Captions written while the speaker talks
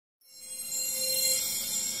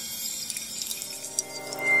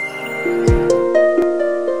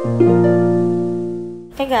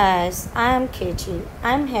guys, I am Katie.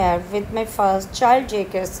 I'm here with my first child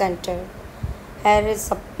daycare center. Here is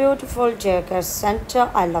a beautiful daycare center.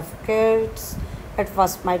 I love kids. It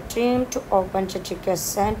was my dream to open a daycare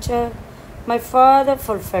center. My father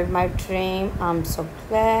fulfilled my dream. I'm so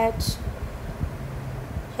glad.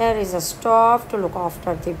 Here is a stove to look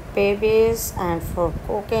after the babies and for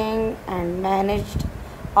cooking and managed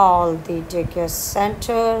all the daycare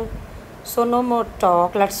center. So no more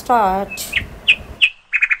talk. Let's start.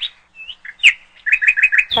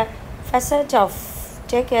 Facade of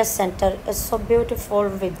daycare center is so beautiful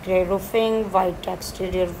with grey roofing, white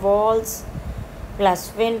exterior walls,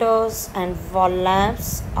 glass windows and wall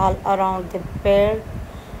lamps all around the bed,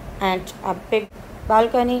 and a big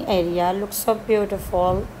balcony area looks so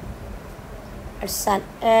beautiful. It's an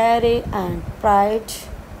airy and bright.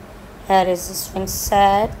 Here is a swing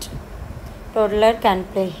set. Toddler can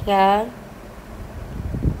play here,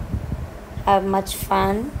 have much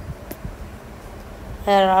fun.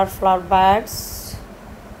 Here are flower beds,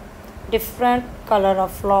 different color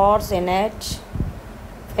of flowers in it,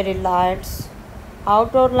 fairy lights,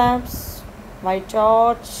 outdoor lamps, white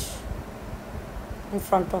torch in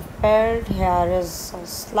front of bed. Here is a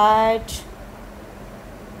slide,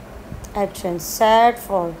 a train set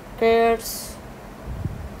for kids,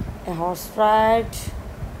 a horse ride,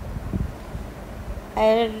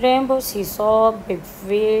 a rainbow seesaw, big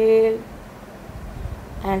wheel,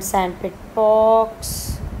 and sandpit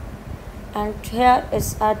box. And here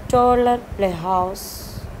is a toddler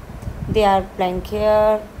playhouse. They are playing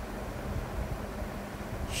here.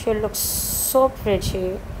 She looks so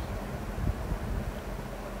pretty.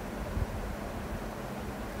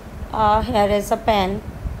 Here is a pen.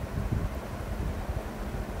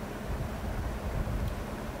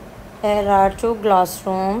 Here are two glass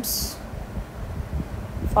rooms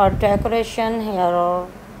for decoration. Here are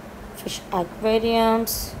fish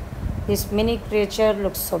aquariums. This mini creature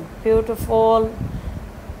looks so beautiful.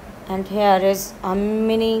 And here is a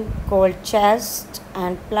mini gold chest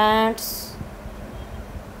and plants.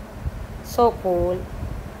 So cool.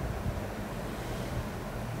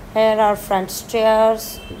 Here are front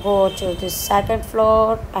stairs. Go to the second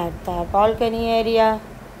floor at the balcony area.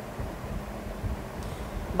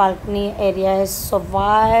 Balcony area is so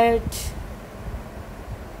wide.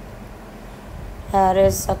 Here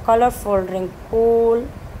is a colorful ring pool,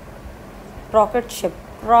 rocket ship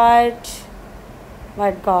ride,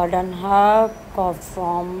 white garden hub, carved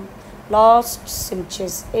from Lost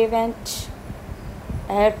Simches event,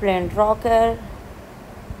 airplane rocker.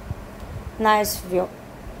 Nice view.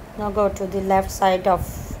 Now go to the left side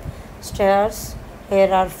of stairs.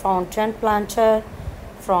 Here are fountain planter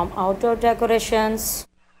from outdoor decorations.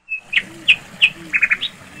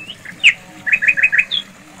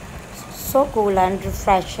 So cool and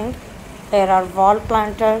refreshing. Here are wall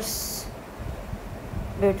planters,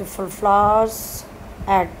 beautiful flowers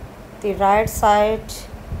at the right side.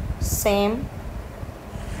 Same.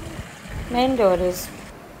 Main door is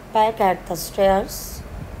back at the stairs.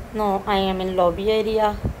 No, I am in lobby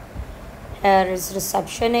area. Here is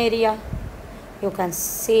reception area. You can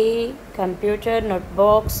see computer,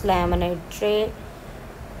 notebooks, laminate tray,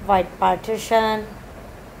 white partition.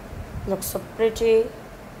 Looks so pretty.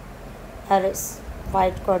 Here is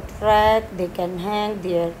white coat rack. They can hang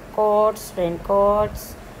their coats,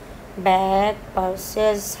 raincoats, bag,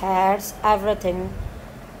 purses, hats, everything.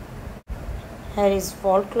 Here is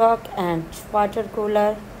wall clock and water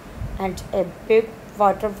cooler and a big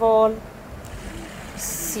water wall.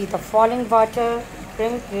 See the falling water,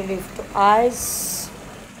 bring relief to eyes.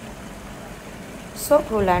 So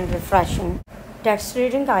cool and refreshing. Text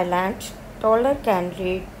reading island. Toddler can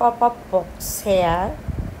read pop-up books here.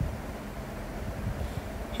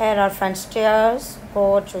 Here are front stairs.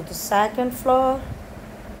 Go to the second floor.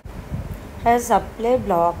 Here's a play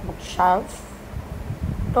block bookshelf.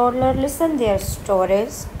 Toddler listen their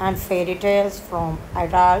stories and fairy tales from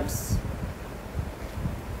adults.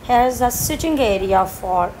 Here's a sitting area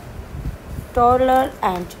for toddler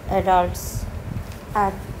and adults.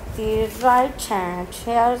 At the right hand,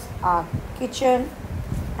 here's a kitchen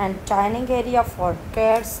and dining area for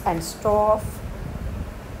kids and stove.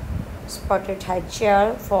 Spotted high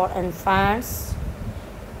chair for infants.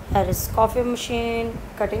 Here is coffee machine,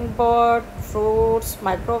 cutting board, fruits,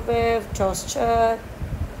 microwave, toaster,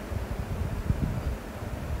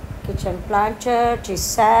 kitchen planter, tea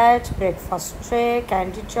set, breakfast tray,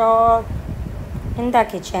 candy jar. In the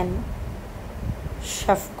kitchen,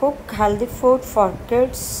 chef cook healthy food for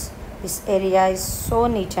kids. This area is so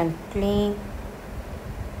neat and clean.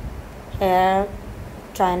 Here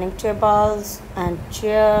dining tables and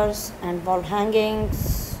chairs and wall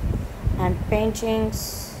hangings and paintings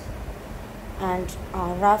and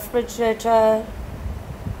a refrigerator.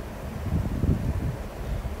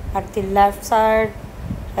 At the left side,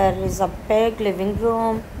 there is a big living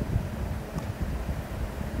room,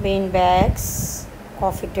 bean bags,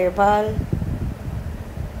 coffee table,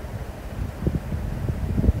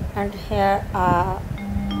 and here a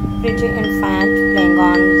pretty infant playing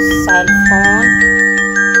on cell phone.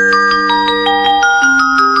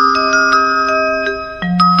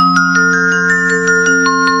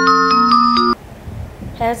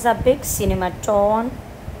 Here's a big cinematone.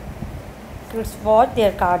 Kids watch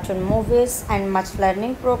their cartoon movies and much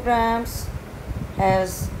learning programs.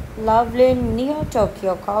 Has lovely Neo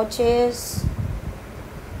Tokyo couches.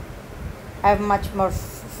 Have much more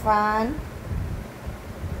fun.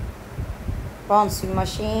 Bouncy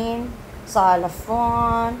machine,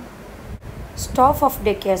 xylophone. Staff of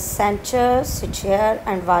daycare center sit here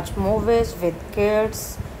and watch movies with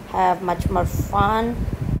kids. Have much more fun.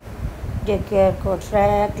 Daycare coat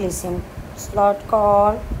rack, listen slot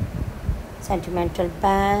call, sentimental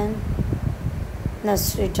band,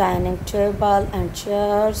 nursery dining table and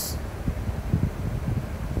chairs,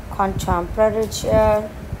 contemporary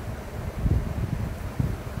chair,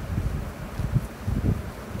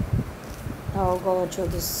 now go to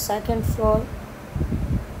the second floor.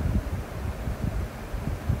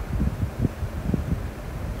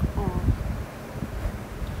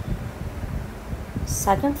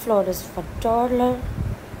 Second floor is for toddler.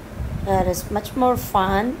 There is much more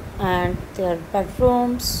fun and their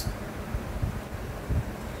bedrooms.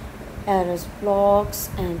 There is blocks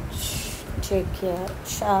and daycare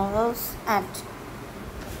shelves and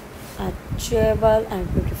a table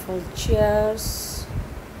and beautiful chairs.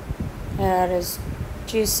 There is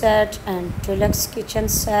tea set and deluxe kitchen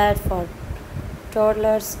set for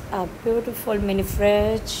toddlers. A beautiful mini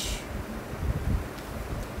fridge.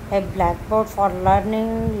 A blackboard for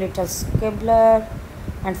learning, little scribbler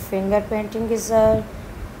and finger painting easel.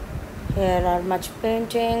 Here are much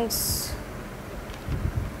paintings.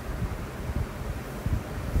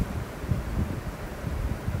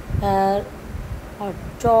 Here are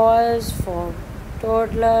toys for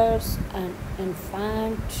toddlers and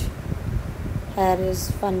infant. Here is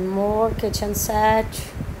one more kitchen set.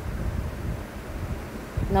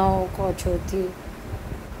 Now go to the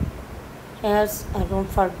here's a room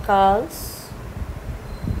for girls.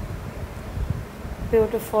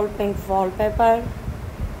 Beautiful pink wallpaper.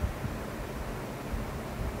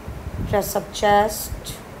 Dress up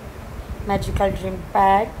chest. Magical dream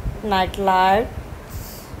bed. Night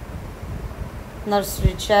lights.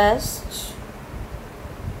 Nursery chest.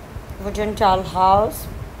 Wooden doll house.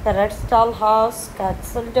 Parrot's doll house.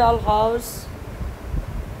 Castle doll house.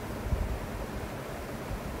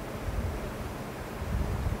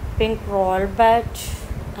 Pink royal bed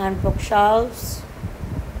and bookshelves,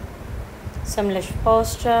 some English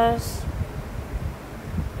posters.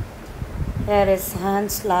 Here is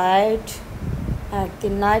hand slide at the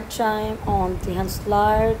night time on the hand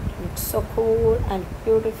slide. Looks so cool and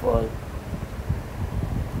beautiful.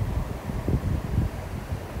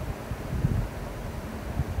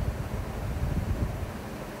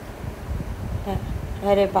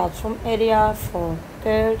 Here a bathroom area for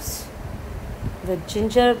kids with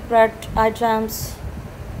gingerbread items.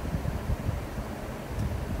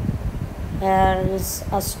 Here is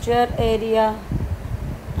a stair area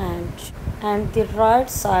and the right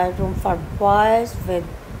side room for boys with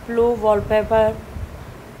blue wallpaper.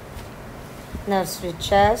 Nursery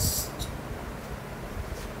chest,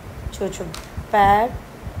 choo-choo bed,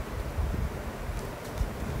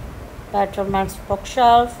 Betterman's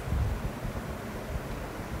bookshelf,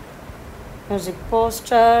 music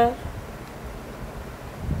poster,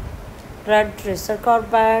 red dresser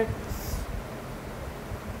carpet.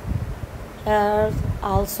 Here's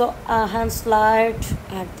also a hand slide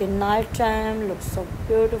at the night time. Looks so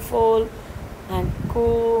beautiful and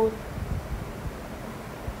cool.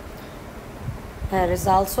 There is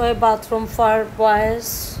also a bathroom for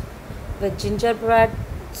boys with gingerbread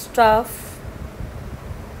stuff,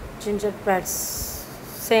 gingerbread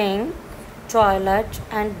sink, toilet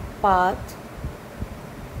and bath.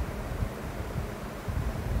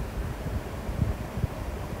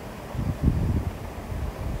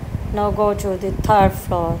 Now go to the third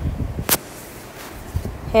floor.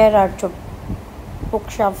 Here are two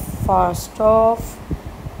bookshelf for stuff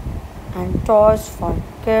and toys for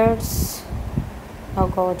kids. Now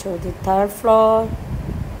go to the third floor.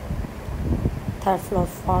 Third floor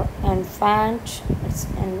for infant. It's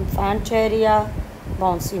infant area.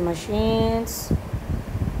 Bouncy machines.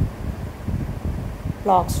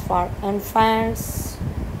 Blocks for infants.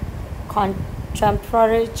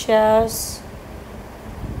 contemporary chairs,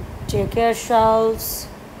 daycare shelves,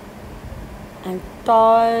 and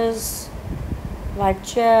toys, white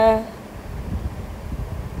chair,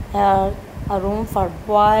 here a room for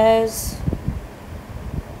boys,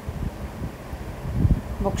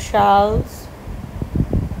 bookshelves,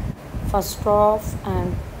 first off,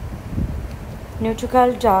 and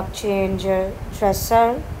nautical dark changer,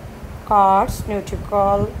 dresser, cards,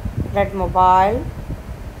 nautical red mobile,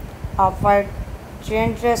 off-white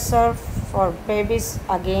chain dresser for babies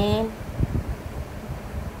again,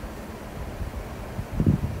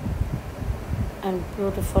 and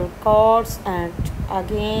beautiful cards, and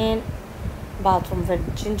again bathroom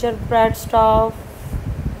with gingerbread stuff.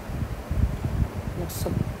 Looks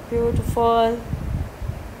so beautiful.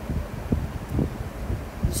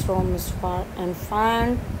 This room is far and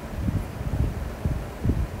fun.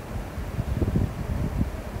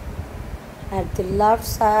 At the left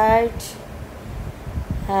side,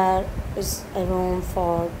 here is a room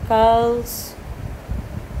for girls.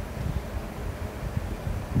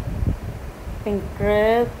 Pink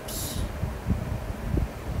drapes.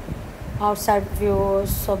 Outside view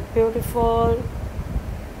is so beautiful.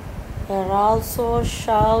 There are also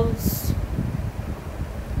shelves,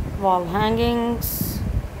 wall hangings,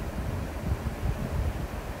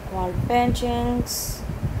 wall paintings,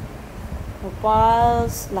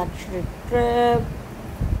 mobiles, luxury crib,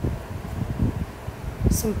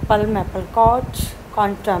 simple maple couch,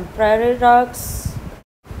 contemporary rugs.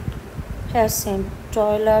 Here's same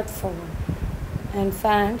toilet for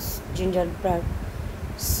infants, gingerbread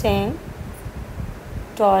sink,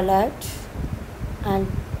 toilet, and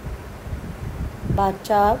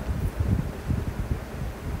bathtub.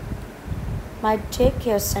 My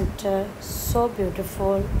daycare center, so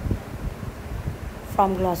beautiful.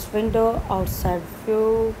 From glass window, outside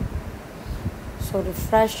view, so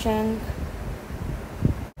refreshing.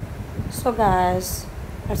 So guys,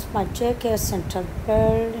 that's my daycare center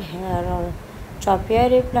build. Here are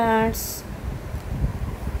topiary plants,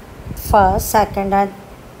 first, second, and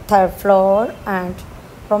third floor, and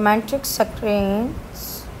romantic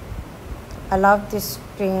screens. I love these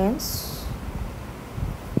screens.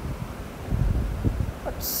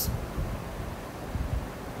 It's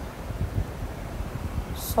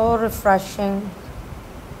so refreshing.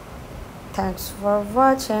 Thanks for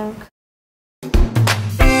watching.